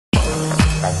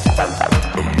Danny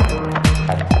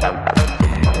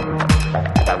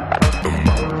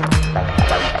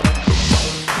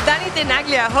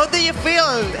Tenaglia, how do you feel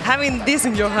having this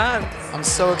in your hands? I'm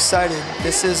so excited.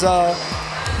 This is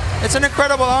it's an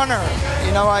incredible honor.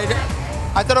 You know, I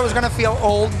thought I was gonna feel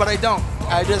old, but I don't.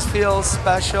 I just feel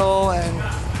special, and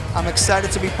I'm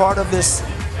excited to be part of this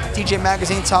DJ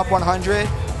Magazine Top 100.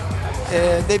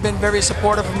 They've been very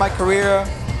supportive of my career.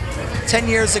 10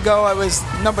 years ago, I was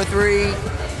number 3,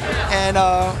 and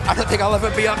I don't think I'll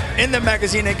ever be up in the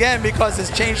magazine again because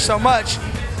it's changed so much.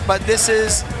 But this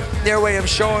is their way of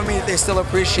showing me that they still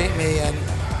appreciate me, and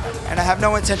I have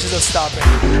no intentions of stopping.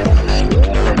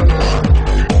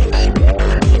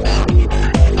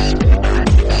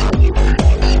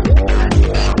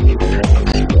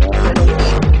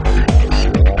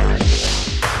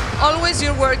 Always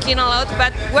you're working a lot,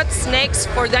 but what's next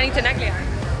for Danny Tenaglia?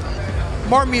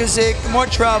 More music, more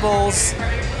travels,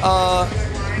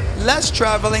 less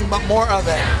traveling, but more of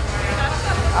it.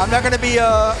 I'm not going to be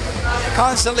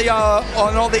constantly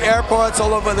on all the airports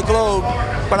all over the globe,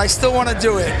 but I still want to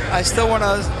do it. I still want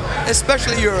to,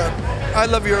 especially Europe. I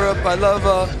love Europe. I love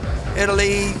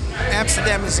Italy.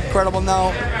 Amsterdam is incredible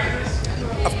now.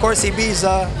 Of course,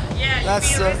 Ibiza. Yeah,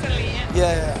 that's recently,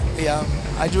 yeah.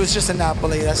 I was just in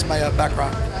Napoli. That's my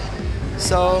background.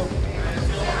 So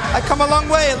I come a long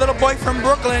way. A little boy from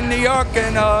Brooklyn, New York,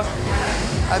 and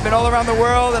I've been all around the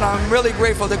world, and I'm really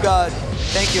grateful to God.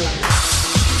 Thank you.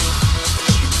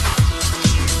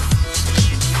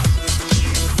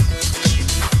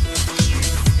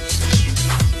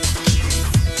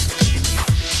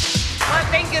 Well,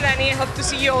 thank you, Danny. I hope to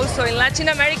see you also in Latin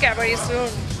America very soon.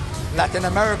 Latin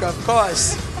America, of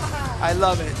course. I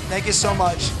love it. Thank you so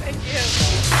much. Thank you.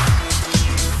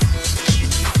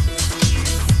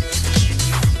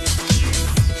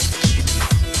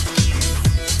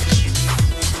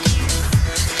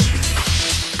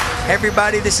 Hey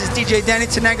everybody, this is DJ Danny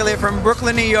Tenaglia from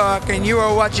Brooklyn, New York, and you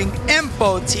are watching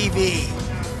EmpoTv.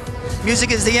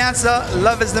 Music is the answer,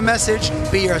 love is the message,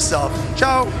 be yourself.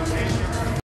 Ciao.